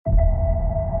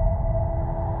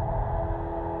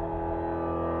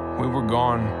We were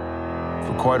gone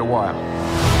for quite a while.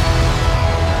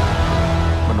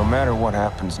 But no matter what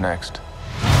happens next,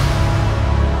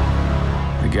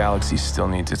 the galaxy still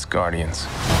needs its guardians.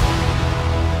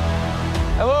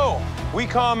 Hello, we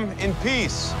come in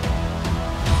peace.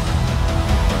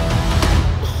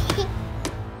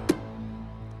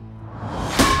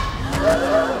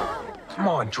 Come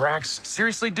on, Drax.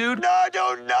 Seriously, dude? No!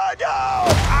 Ow!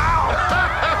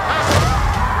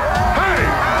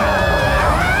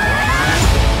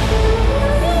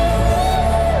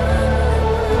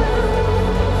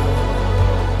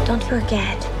 Don't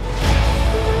forget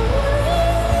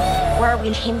where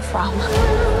we came from.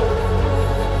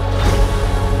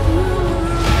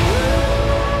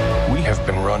 We have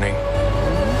been running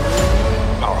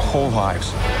our whole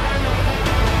lives.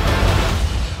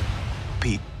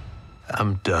 Pete,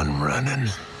 I'm done running.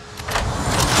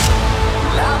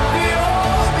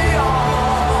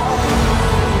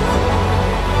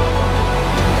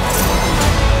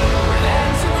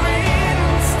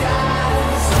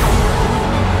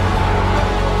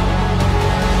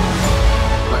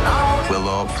 We'll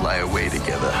all fly away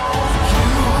together.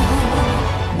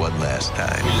 One last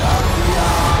time.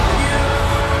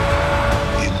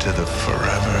 Into the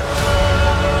forever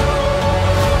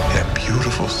and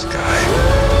beautiful sky.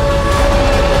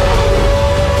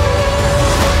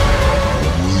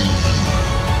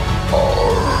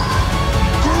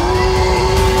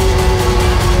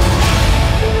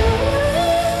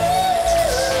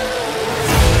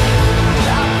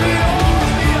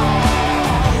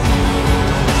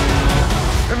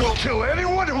 Kill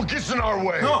anyone who gets in our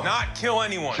way. No, not kill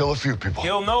anyone. Kill a few people.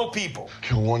 Kill no people.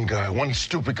 Kill one guy, one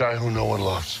stupid guy who no one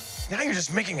loves. Now you're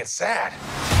just making it sad.